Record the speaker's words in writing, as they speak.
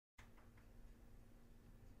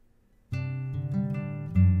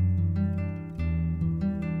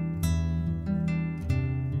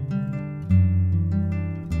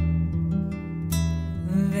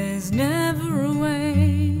There's never a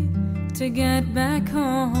way to get back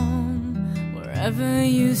home. Wherever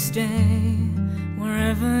you stay,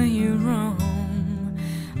 wherever you roam.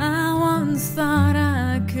 I once thought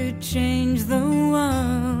I could change the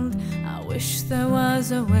world. I wish there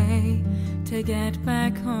was a way to get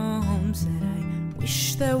back home. Said I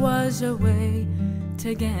wish there was a way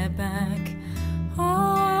to get back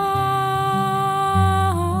home.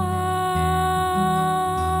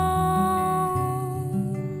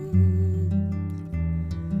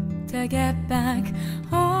 To get back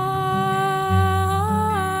home.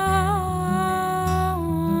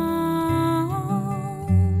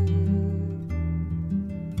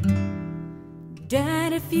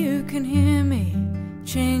 Dad, if you can hear me,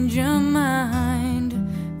 change your mind.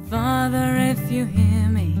 Father, if you hear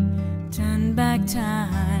me, turn back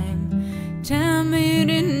time. Tell me you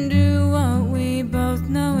didn't do what we both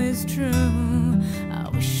know is true. I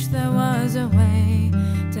wish there was a way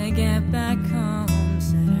to get back home.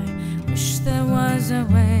 Said I wish there was a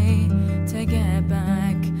way to get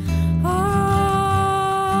back home.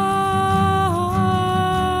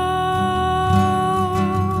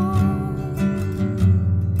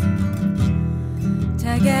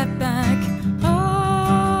 To get back home.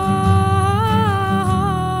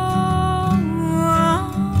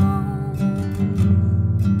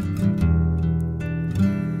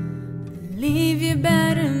 Leave your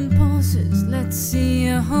bad impulses, let's see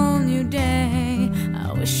a whole new day.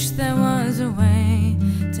 I wish there was a way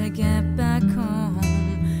to get back home.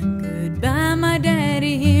 Goodbye, my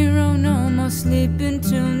daddy hero, no more sleeping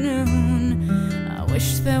till noon. I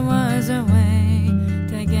wish there was a way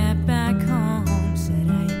to get back home. Said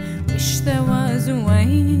I wish there was a way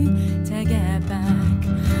to get back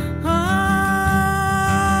home.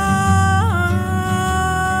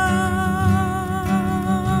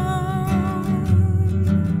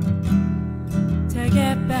 To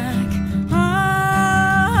get back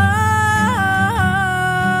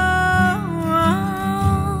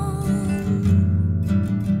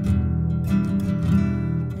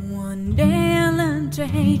to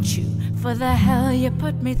hate you for the hell you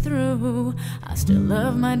put me through. I still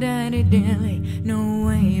love my daddy dearly, no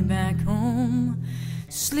way back home.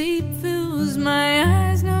 Sleep fills my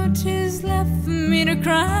eyes, no tears left for me to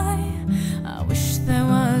cry. I wish there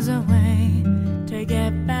was a way to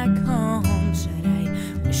get back home. Said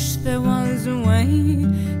I wish there was a way